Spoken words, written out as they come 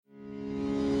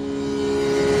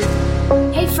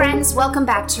Hey friends, welcome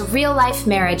back to Real Life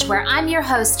Marriage, where I'm your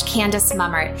host, Candace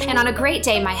Mummert. And on a great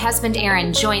day, my husband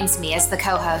Aaron joins me as the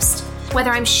co-host.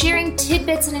 Whether I'm sharing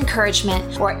tidbits and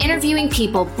encouragement or interviewing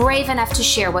people brave enough to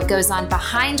share what goes on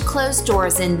behind closed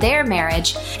doors in their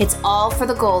marriage, it's all for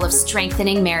the goal of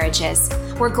strengthening marriages.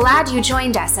 We're glad you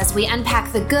joined us as we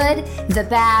unpack the good, the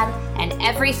bad, and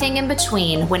everything in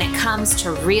between when it comes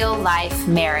to real life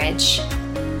marriage.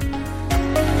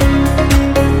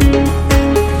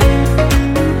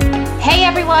 Hey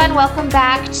everyone, welcome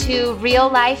back to Real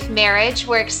Life Marriage.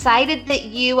 We're excited that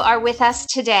you are with us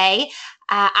today.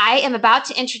 I am about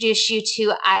to introduce you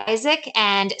to Isaac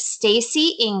and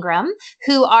Stacy Ingram,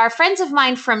 who are friends of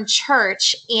mine from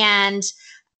church, and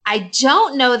I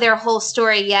don't know their whole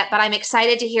story yet, but I'm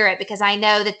excited to hear it because I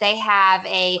know that they have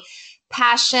a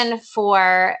passion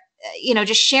for,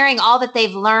 just sharing all that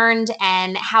they've learned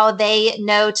and how they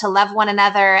know to love one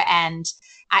another, and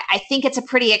I think it's a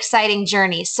pretty exciting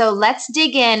journey. So let's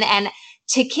dig in, and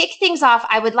to kick things off,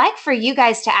 I would like for you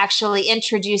guys to actually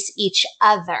introduce each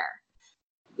other.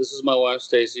 This is my wife,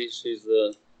 Stacy. She's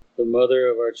the mother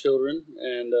of our children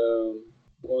and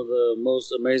one of the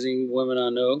most amazing women I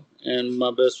know and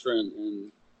my best friend.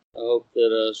 And I hope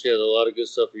that she has a lot of good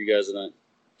stuff for you guys tonight.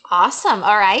 Awesome.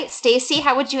 All right. Stacy,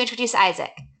 how would you introduce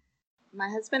Isaac? My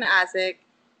husband, Isaac,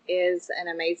 is an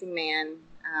amazing man,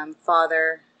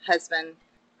 father, husband,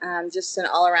 just an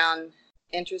all-around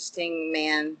interesting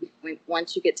man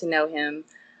once you get to know him.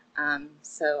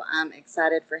 So I'm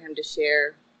excited for him to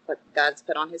share what God's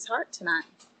put on his heart tonight.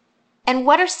 And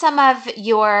what are some of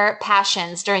your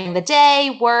passions during the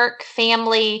day, work,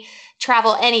 family,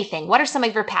 travel, anything? What are some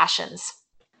of your passions?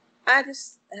 I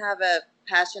just have a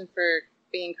passion for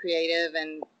being creative,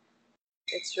 and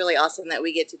it's really awesome that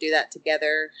we get to do that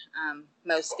together.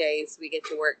 Most days we get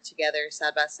to work together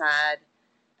side by side.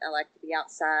 I like to be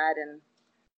outside, and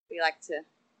we like to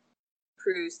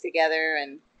cruise together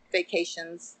and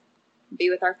vacations, be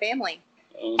with our family.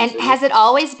 And has it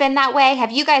always been that way?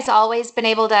 Have you guys always been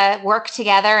able to work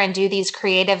together and do these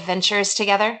creative ventures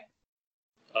together?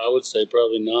 I would say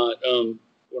probably not.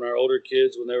 When our older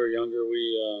kids, when they were younger,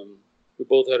 we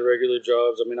both had regular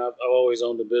jobs. I mean, I've always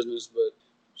owned a business, but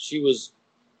she was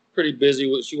pretty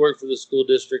busy. She worked for the school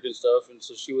district and stuff, and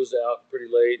so she was out pretty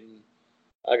late, and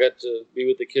I got to be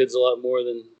with the kids a lot more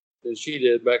than she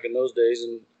did back in those days.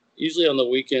 And usually on the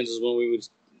weekends is when we would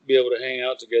be able to hang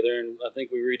out together. And I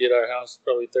think we redid our house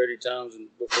probably 30 times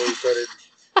before we started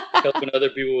helping other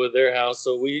people with their house.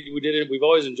 So we did it. We've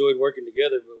always enjoyed working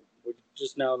together, but we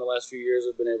just now in the last few years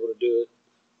have been able to do it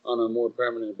on a more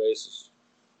permanent basis.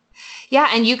 Yeah,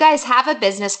 and you guys have a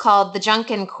business called The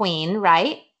Junkin Queen,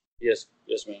 right? Yes,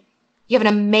 ma'am. You have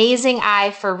an amazing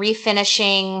eye for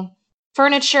refinishing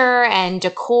furniture and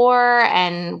decor,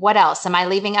 and what else? Am I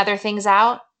leaving other things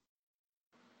out?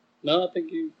 No, I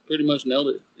think you pretty much nailed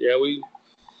it. Yeah,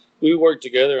 we work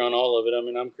together on all of it. I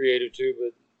mean, I'm creative too,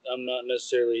 but I'm not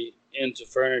necessarily into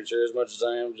furniture as much as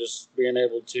I am just being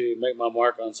able to make my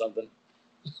mark on something.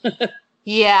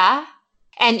 Yeah.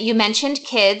 And you mentioned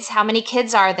kids. How many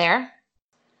kids are there?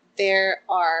 There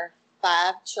are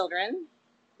 5 children.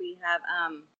 We have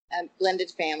a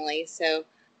blended family. So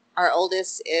our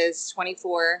oldest is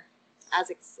 24,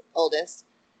 Isaac's oldest.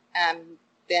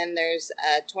 Then there's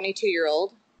a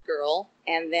 22-year-old girl,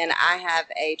 and then I have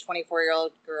a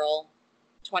 24-year-old girl,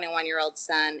 21-year-old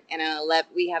son, and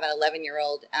we have an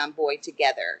 11-year-old boy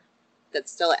together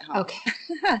that's still at home. Okay.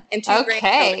 And 2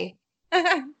 grandchildren.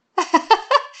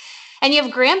 And you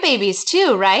have grandbabies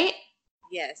too, right?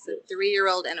 Yes, a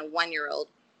 3-year-old and a 1-year-old.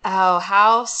 Oh,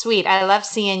 how sweet. I love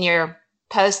seeing your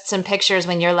posts and pictures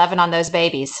when you're loving on those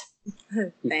babies.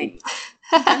 Thanks.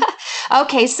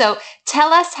 Okay, so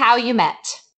tell us how you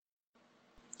met.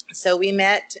 So we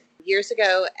met years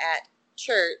ago at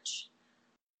church,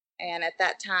 and at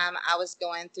that time I was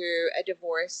going through a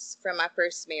divorce from my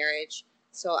first marriage.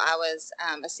 So I was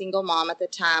a single mom at the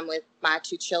time with my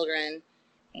 2 children,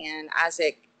 and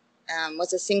Isaac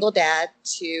was a single dad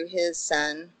to his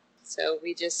son. So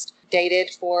we just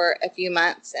dated for a few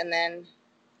months, and then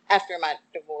after my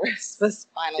divorce was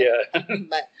final. Yeah.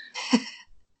 But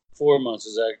 4 months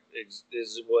is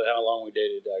how long we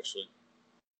dated, actually.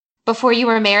 Before you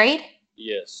were married?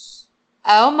 Yes.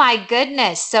 Oh my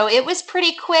goodness. So it was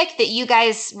pretty quick that you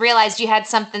guys realized you had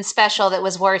something special that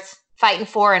was worth fighting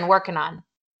for and working on.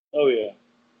 Oh, yeah.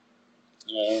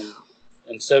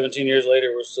 And 17 years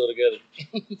later, we're still together.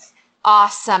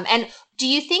 Awesome. And do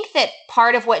you think that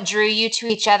part of what drew you to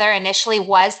each other initially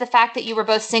was the fact that you were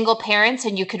both single parents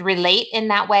and you could relate in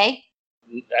that way?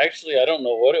 Actually, I don't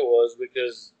know what it was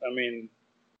because, I mean,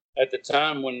 at the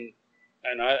time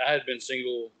I had been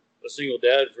single a single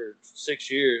dad for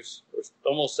 6 years, or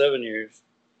almost 7 years.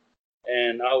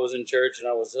 And I was in church and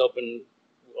I was helping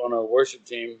on a worship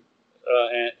team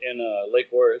in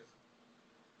Lake Worth.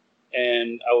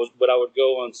 And I would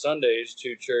go on Sundays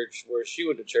to church where she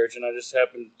went to church, and I just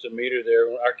happened to meet her there.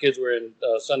 Our kids were in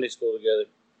Sunday school together.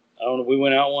 I don't know. We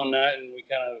went out one night and we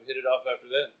kind of hit it off after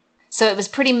that. So it was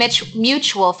pretty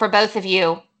mutual for both of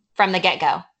you from the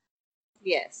get-go.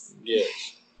 Yes. Yes.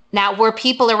 Now, were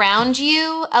people around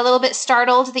you a little bit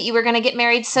startled that you were going to get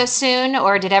married so soon,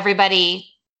 or did everybody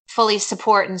fully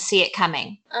support and see it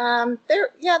coming?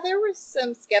 There were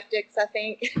some skeptics, I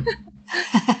think.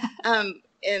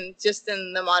 In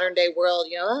the modern day world,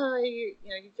 you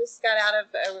just got out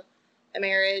of a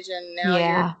marriage and now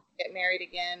you're get married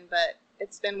again, but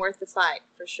it's been worth the fight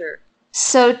for sure.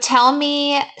 So tell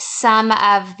me some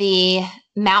of the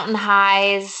mountain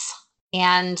highs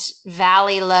and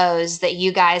valley lows that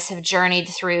you guys have journeyed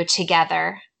through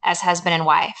together as husband and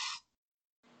wife.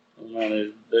 Oh,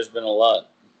 man, there's been a lot.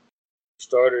 For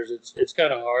starters, it's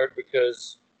kind of hard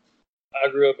because I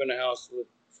grew up in a house with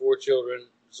 4 children,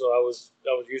 so I was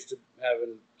used to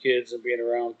having kids and being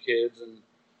around kids and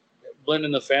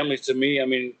blending the families. To me, I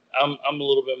mean, I'm a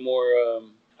little bit more.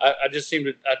 I just seem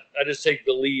to. I just take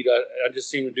the lead. I just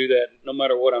seem to do that no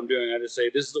matter what I'm doing. I just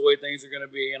say this is the way things are going to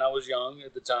be. And I was young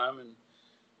at the time,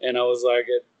 and I was like,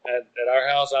 at our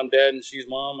house, I'm dad and she's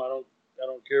mom. I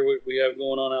don't care what we have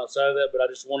going on outside of that, but I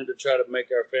just wanted to try to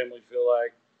make our family feel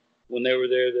like when they were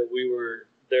there that we were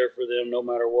there for them no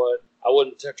matter what. I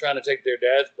wasn't trying to take their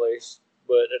dad's place,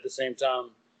 but at the same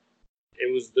time,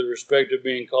 it was the respect of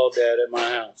being called dad at my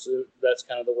house. That's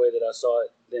kind of the way that I saw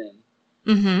it then.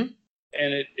 Mm-hmm.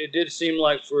 And it did seem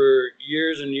like for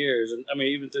years and years, and I mean,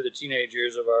 even through the teenage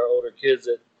years of our older kids,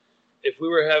 that if we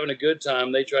were having a good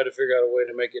time, they tried to figure out a way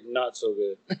to make it not so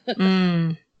good.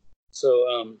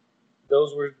 So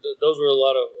those were a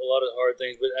lot of hard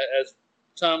things. But as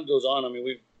time goes on, I mean,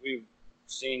 we've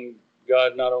seen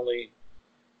God not only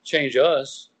change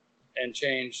us and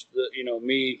change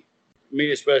me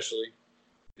especially,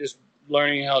 just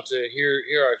learning how to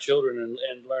hear our children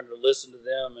and learn to listen to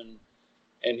them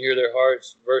and hear their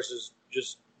hearts versus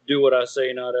just do what I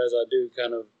say, not as I do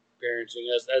kind of parenting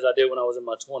as I did when I was in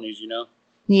my 20s,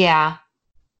 Yeah.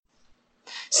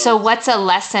 So what's a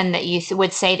lesson that you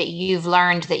would say that you've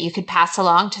learned that you could pass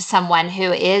along to someone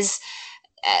who is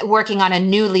working on a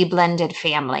newly blended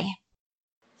family?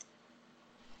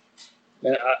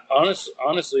 And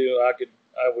honestly,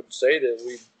 I would say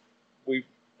that we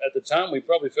at the time we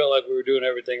probably felt like we were doing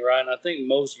everything right, and I think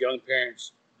most young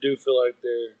parents do feel like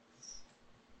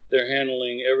they're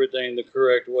handling everything the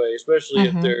correct way, especially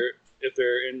if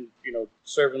they're in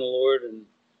serving the Lord and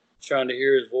trying to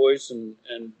hear His voice and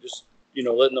just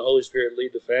letting the Holy Spirit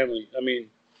lead the family. I mean,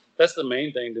 that's the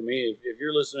main thing to me. If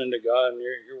you're listening to God and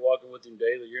you're walking with Him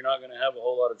daily, you're not going to have a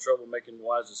whole lot of trouble making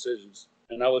wise decisions.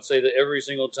 And I would say that every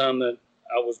single time that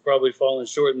I was probably falling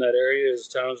short in that area is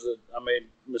times that I made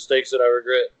mistakes that I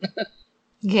regret.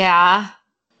 Yeah.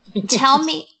 Tell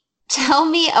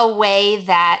me a way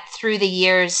that through the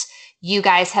years you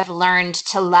guys have learned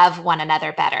to love one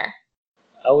another better.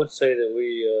 I would say that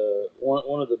we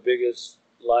one of the biggest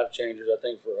life changers I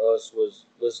think for us was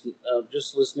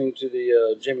listening to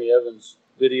the Jimmy Evans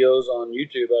videos on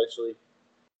YouTube. Actually,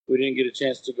 we didn't get a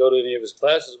chance to go to any of his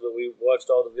classes, but we watched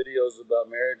all the videos about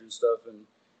marriage and stuff, and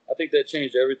I think that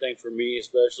changed everything for me.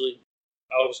 Especially,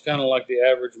 I was kind of like the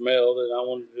average male that I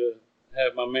wanted to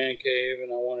have my man cave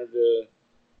and I wanted to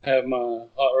have my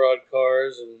hot rod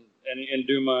cars and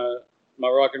do my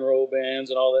rock and roll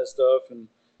bands and all that stuff, and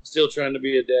still trying to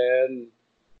be a dad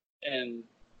and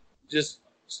just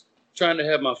trying to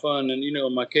have my fun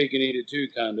and my cake and eat it too,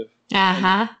 kind of.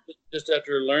 Just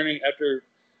after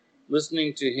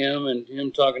listening to him and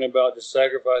him talking about just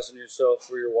sacrificing yourself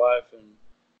for your wife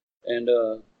and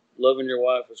loving your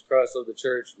wife as Christ loved the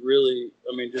church. Really,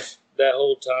 I mean, just that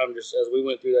whole time, just as we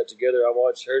went through that together, I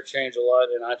watched her change a lot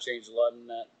and I changed a lot in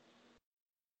that.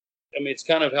 I mean, it's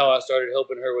kind of how I started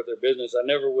helping her with her business. I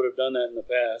never would have done that in the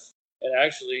past. And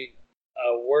actually,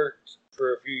 I worked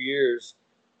for a few years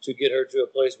to get her to a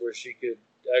place where she could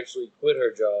actually quit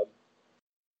her job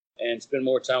and spend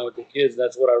more time with the kids.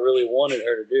 That's what I really wanted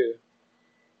her to do.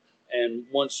 And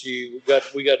once we got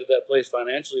to that place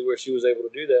financially where she was able to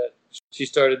do that, she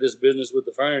started this business with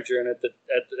the furniture. And at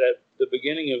the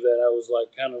beginning of that, I was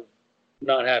like kind of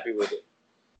not happy with it.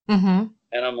 Mm-hmm.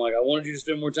 And I'm like, I wanted you to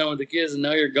spend more time with the kids, and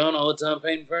now you're gone all the time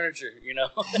painting furniture,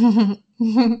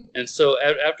 And so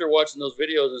after watching those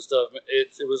videos and stuff,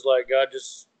 it was like God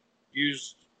just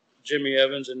used Jimmy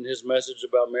Evans and his message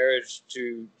about marriage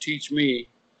to teach me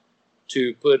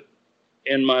to put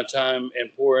in my time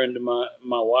and pour into my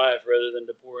wife rather than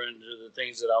to pour into the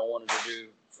things that I wanted to do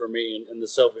for me and the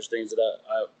selfish things that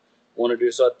I want to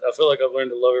do. So I feel like I've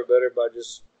learned to love her better by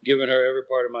just giving her every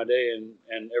part of my day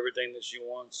and everything that she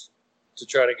wants to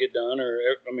try to get done, or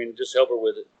just help her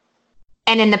with it.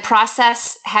 And in the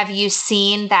process, have you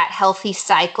seen that healthy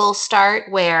cycle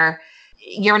start where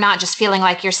you're not just feeling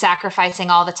like you're sacrificing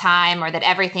all the time or that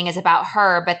everything is about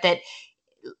her, but that,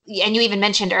 and you even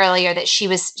mentioned earlier that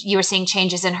you were seeing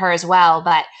changes in her as well,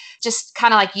 but just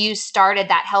kind of like you started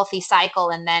that healthy cycle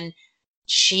and then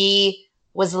she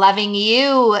was loving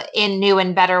you in new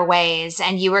and better ways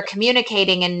and you were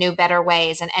communicating in new, better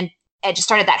ways. And it just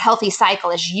started that healthy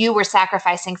cycle as you were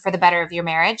sacrificing for the better of your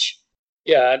marriage.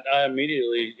 Yeah, I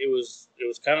immediately, it was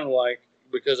kind of like,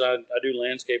 because I do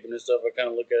landscaping and stuff, I kind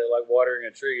of look at it like watering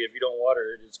a tree. If you don't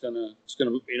water it, it's gonna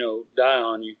die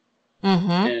on you.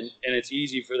 Mm-hmm. And it's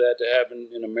easy for that to happen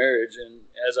in a marriage. And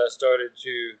as I started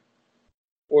to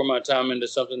pour my time into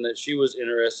something that she was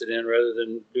interested in rather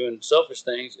than doing selfish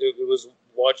things, it was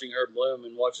watching her bloom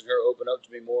and watching her open up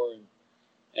to me more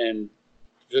and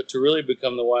to really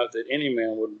become the wife that any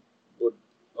man would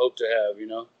hope to have,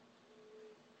 And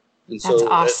That's so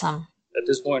awesome. At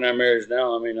this point in our marriage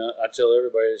now, I tell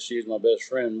everybody that she's my best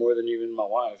friend more than even my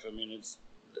wife. it's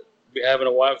having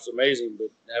a wife is amazing, but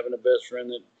having a best friend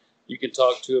that you can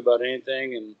talk to about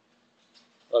anything, and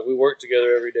like we work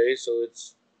together every day, so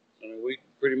we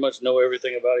pretty much know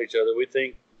everything about each other. We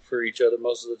think for each other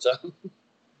most of the time.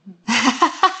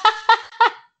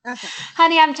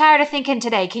 Honey, I'm tired of thinking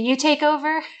today. Can you take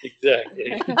over?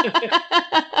 Exactly.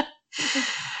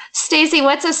 Stacy,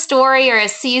 what's a story or a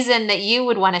season that you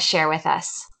would want to share with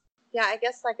us? Yeah, I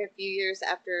guess like a few years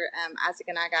after Isaac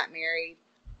and I got married,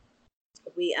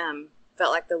 we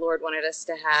felt like the Lord wanted us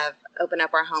to open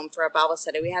up our home for a Bible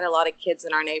study. We had a lot of kids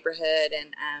in our neighborhood,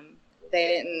 and they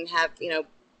didn't have,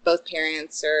 both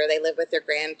parents, or they lived with their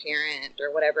grandparent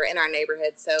or whatever in our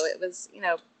neighborhood. So it was,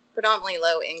 predominantly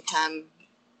low income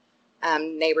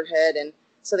neighborhood. And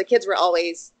so the kids were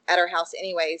always at our house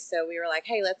anyway. So we were like,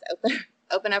 hey, let's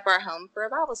open up our home for a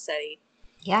Bible study.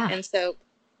 Yeah. And so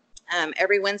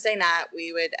every Wednesday night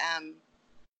we would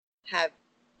have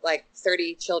like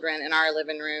 30 children in our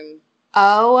living room.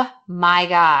 Oh my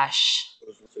gosh.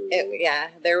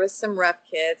 There was some rough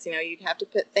kids. You'd have to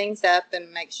put things up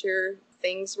and make sure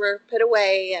things were put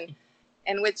away,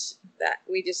 and which that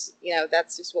we just,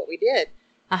 that's just what we did.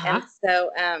 Uh-huh. And so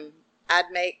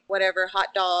I'd make whatever hot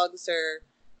dogs, or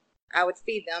I would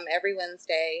feed them every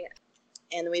Wednesday,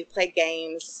 and we'd play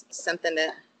games, something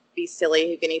to be silly,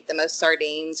 who can eat the most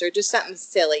sardines, or just something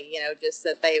silly, just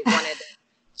that they wanted to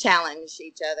challenge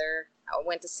each other. I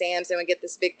went to Sam's and would get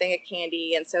this big thing of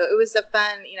candy. And so it was a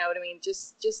fun,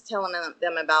 just telling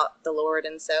them about the Lord.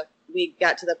 And so we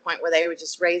got to the point where they would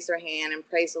just raise their hand and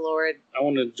praise the Lord. I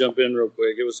want to jump in real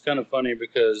quick. It was kind of funny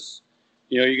because,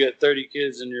 you got 30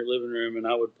 kids in your living room, and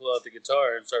I would pull out the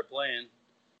guitar and start playing.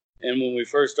 And when we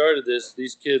first started this,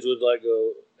 these kids would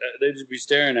they'd just be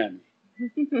staring at me.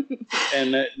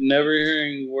 And never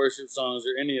hearing worship songs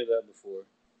or any of that before.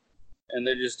 And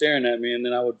they're just staring at me, and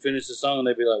then I would finish the song, and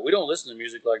they'd be like, we don't listen to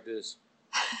music like this.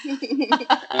 I'm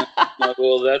like,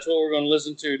 well, that's what we're going to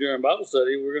listen to during Bible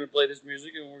study. We're going to play this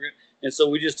music, and so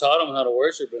we just taught them how to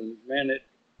worship. And man,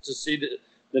 to see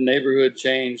the neighborhood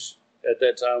change at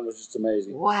that time was just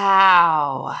amazing.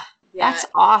 Wow. Yeah, that's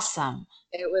awesome.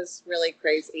 It was really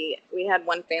crazy. We had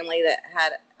one family that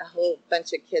had a whole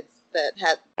bunch of kids that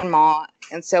had grandma,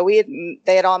 and so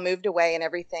they had all moved away and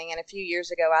everything. And a few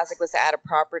years ago, Isaac was at a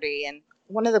property, and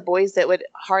one of the boys that would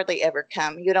hardly ever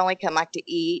come, he would only come like to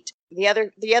eat. The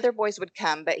other boys would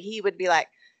come, but he would be like,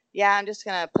 yeah, I'm just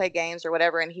gonna play games or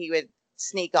whatever, and he would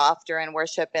sneak off during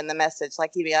worship in the message.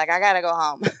 Like he'd be like, I gotta go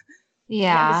home.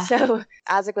 Yeah. So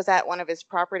Isaac was at one of his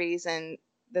properties, and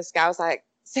this guy was like,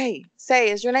 say,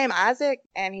 is your name Isaac?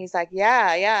 And he's like,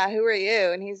 yeah. Who are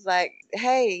you? And he's like,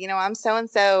 hey, I'm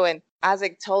so-and-so. And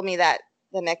Isaac told me that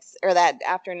that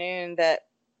afternoon that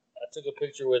I took a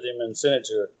picture with him and sent it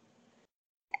to her.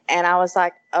 And I was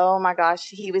like, oh my gosh.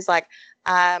 He was like,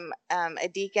 I'm a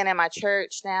deacon in my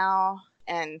church now.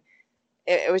 And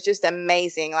it was just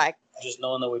amazing. Like, just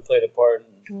knowing that we played a part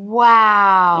in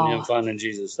him finding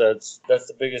Jesus. That's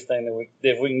the biggest thing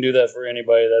if we can do that for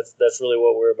anybody, that's really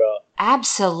what we're about.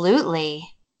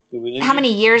 Absolutely. How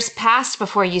many years passed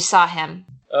before you saw him?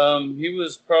 He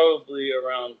was probably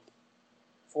around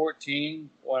 14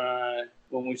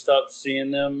 when we stopped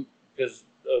seeing them because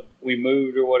we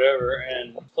moved or whatever,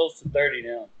 and close to 30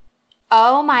 now.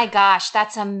 Oh my gosh,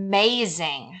 that's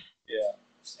amazing. Yeah.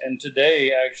 And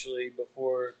today, actually,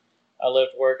 before I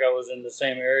left work, I was in the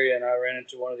same area, and I ran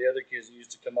into one of the other kids who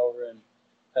used to come over, and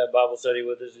had Bible study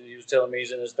with us, and he was telling me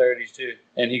he's in his 30s too,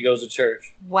 and he goes to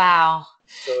church. Wow.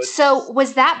 So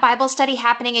was that Bible study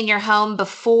happening in your home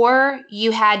before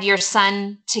you had your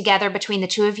son together between the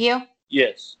two of you?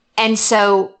 Yes. And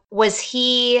so was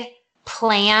he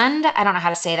planned? I don't know how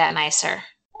to say that nicer.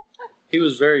 He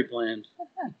was very planned.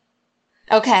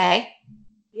 Okay.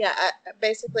 Yeah, I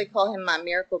basically call him my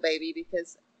miracle baby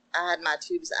because I had my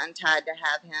tubes untied to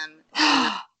have him.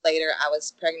 And later, I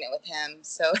was pregnant with him.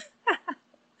 So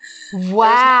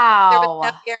wow. there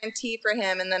was no guarantee for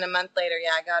him. And then a month later,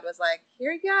 God was like,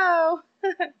 here you go.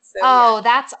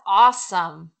 That's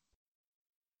awesome.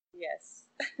 Yes.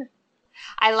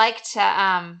 I like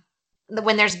to,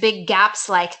 when there's big gaps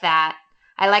like that,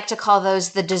 I like to call those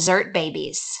the dessert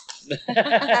babies.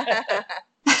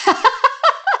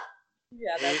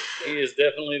 Yeah, he is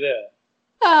definitely that.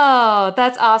 Oh,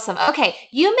 that's awesome. Okay,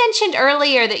 you mentioned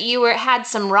earlier that you had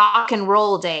some rock and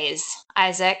roll days,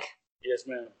 Isaac. Yes,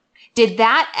 ma'am. Did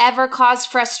that ever cause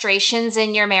frustrations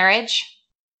in your marriage?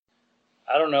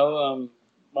 I don't know.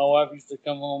 My wife used to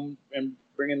come home and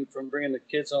bringing the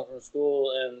kids home from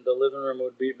school, and the living room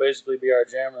would basically be our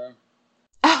jam room.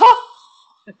 Oh,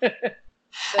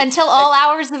 until all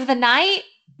hours of the night?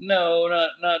 No,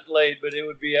 not late, but it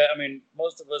would be. I mean,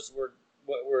 most of us were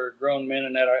grown men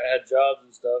and had jobs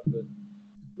and stuff, but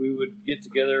we would get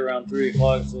together around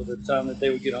 3:00. So the time that they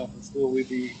would get home from school,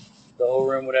 the whole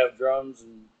room would have drums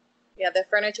and. Yeah, the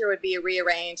furniture would be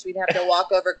rearranged. We'd have to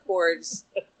walk over cords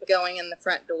going in the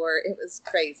front door. It was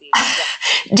crazy.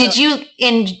 Yeah.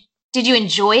 Did you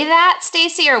enjoy that,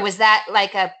 Stacy, or was that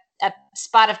like a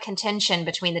spot of contention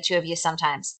between the two of you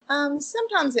sometimes?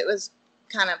 Sometimes it was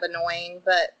kind of annoying,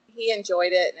 but he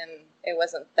enjoyed it and it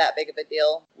wasn't that big of a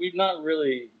deal. We've not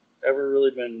ever really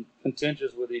been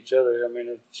contentious with each other. I mean,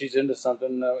 if she's into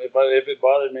something, if it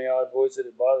bothered me, I'd voice it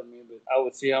bothered me, but I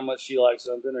would see how much she liked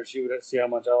something, or she would see how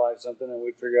much I liked something, and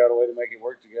we'd figure out a way to make it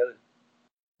work together.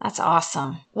 That's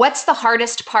awesome. What's the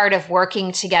hardest part of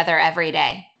working together every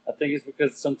day? I think it's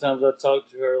because sometimes I talk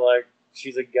to her like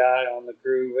she's a guy on the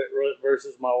crew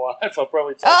versus my wife. I'll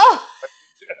probably talk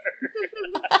to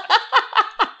her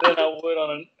than I would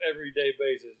on an everyday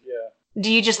basis. Yeah.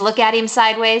 Do you just look at him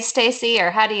sideways, Stacy,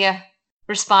 or how do you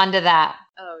respond to that?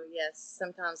 Oh, yes.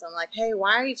 Sometimes I'm like, hey,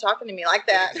 why are you talking to me like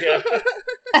that? Yeah.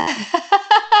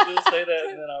 You'll say that,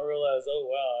 and then I realize, oh,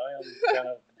 wow, I am kind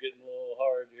of getting a little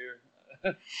hard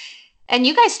here. And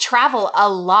you guys travel a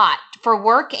lot for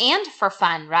work and for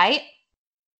fun, right?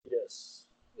 Yes.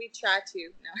 We try to.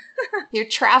 No. You're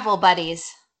travel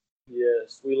buddies.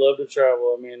 Yes, we love to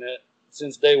travel. I mean,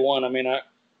 since day one, I mean,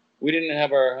 we didn't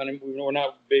have our honeymoon. We're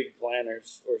not big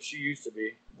planners, or she used to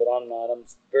be, but I'm not. I'm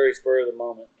very spur of the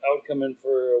moment. I would come in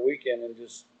for a weekend and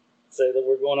just say that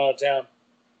we're going out of town,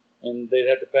 and they'd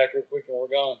have to pack real quick and we're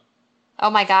gone. Oh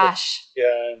my gosh.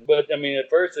 Yeah, but I mean, at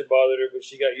first it bothered her, but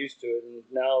she got used to it, and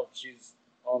now she's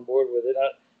on board with it.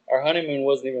 Our honeymoon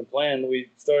wasn't even planned. We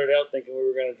started out thinking we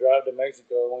were going to drive to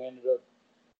Mexico, and we ended up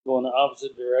going the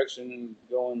opposite direction and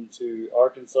going to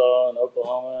Arkansas and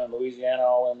Oklahoma and Louisiana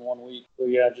all in 1 week. So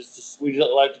yeah, we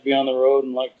just like to be on the road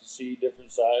and like to see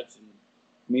different sites and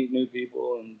meet new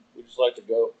people, and we just like to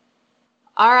go.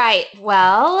 All right.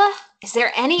 Well, is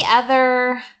there any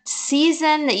other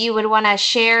season that you would want to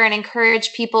share and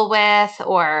encourage people with,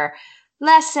 or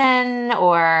lesson,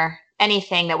 or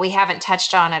anything that we haven't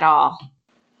touched on at all?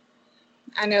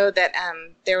 I know that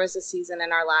there was a season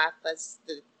in our life as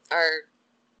our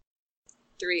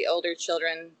 3 older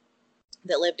children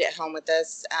that lived at home with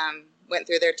us went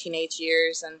through their teenage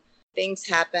years, and things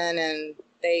happen and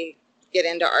they get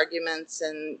into arguments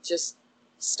and just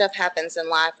stuff happens in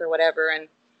life or whatever. And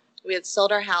we had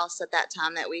sold our house at that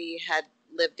time that we had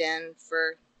lived in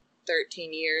for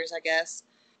 13 years, I guess.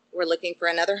 We're looking for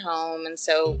another home. And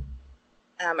so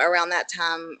around that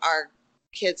time, our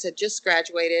kids had just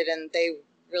graduated and they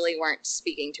really weren't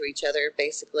speaking to each other,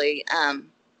 basically.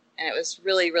 And it was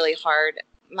really, really hard.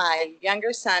 My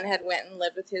younger son had went and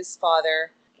lived with his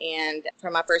father and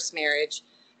from my first marriage.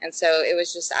 And so it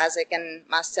was just Isaac and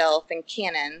myself and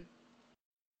Cannon.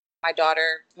 My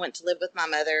daughter went to live with my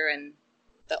mother, and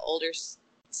the older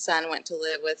son went to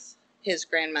live with his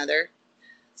grandmother.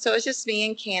 So it was just me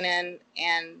and Cannon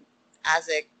and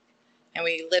Isaac. And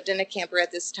we lived in a camper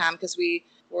at this time because we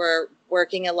were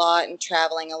working a lot and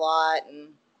traveling a lot. And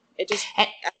it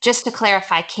just to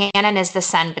clarify, Cannon is the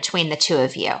son between the two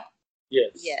of you.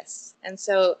 Yes. Yes. And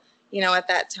so, at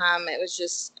that time, it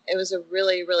was a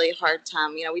really, really hard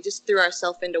time. We just threw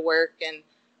ourselves into work and,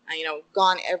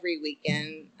 gone every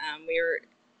weekend. We were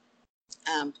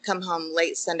come home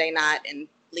late Sunday night and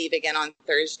leave again on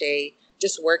Thursday,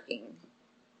 just working.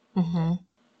 Mm-hmm.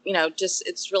 just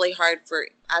it's really hard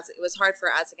it was hard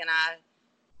for Isaac and I,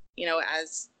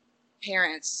 as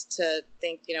parents to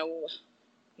think,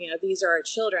 these are our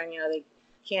children, they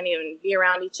can't even be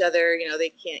around each other, they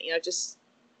can't, just,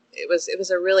 it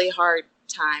was a really hard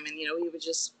time. And, we would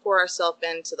just pour ourselves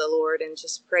into the Lord and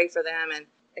just pray for them. And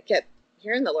I kept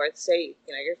hearing the Lord say,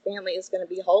 your family is going to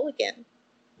be whole again.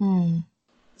 Mm.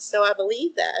 So I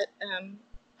believe that.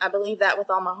 I believe that with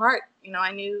all my heart.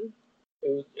 I knew.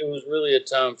 It was really a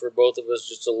time for both of us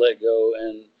just to let go.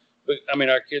 But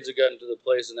our kids had gotten to the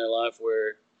place in their life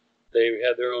where they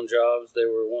had their own jobs. They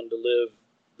were wanting to live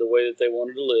the way that they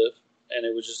wanted to live. And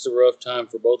it was just a rough time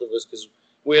for both of us because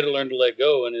we had to learn to let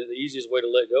go. And the easiest way to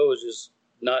let go is just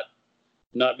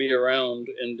not be around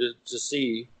and to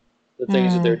see the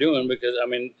things that they're doing. Because,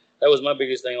 that was my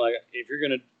biggest thing. Like, if you're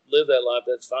going to live that life,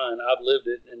 that's fine. I've lived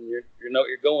it, and you're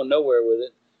going nowhere with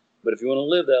it. But if you want to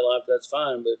live that life, that's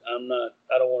fine. But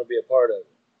I don't want to be a part of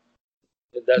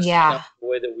it. That's kind of the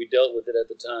way that we dealt with it at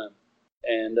the time.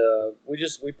 And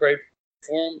we prayed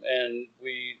for them, and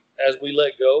as we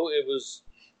let go, it was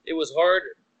hard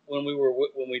when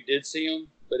we did see them,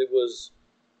 but it was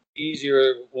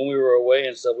easier when we were away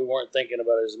and stuff. We weren't thinking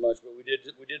about it as much, but we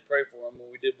did pray for them,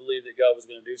 and we did believe that God was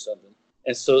going to do something.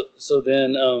 And so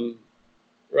then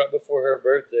right before her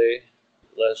birthday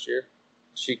last year,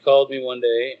 she called me one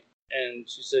day and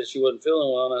she said she wasn't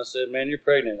feeling well, and I said, "Man, you're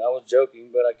pregnant." I was joking,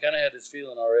 but I kind of had this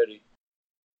feeling already.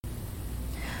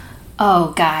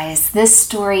 Oh, guys, this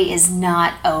story is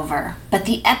not over, but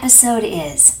the episode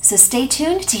is. So stay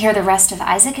tuned to hear the rest of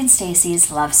Isaac and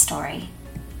Stacy's love story.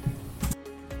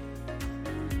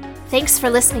 Thanks for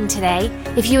listening today.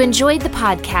 If you enjoyed the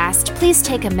podcast, please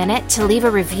take a minute to leave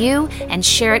a review and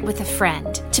share it with a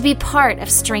friend to be part of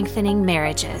strengthening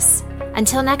marriages.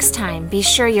 Until next time, be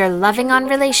sure you're loving on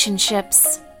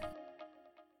relationships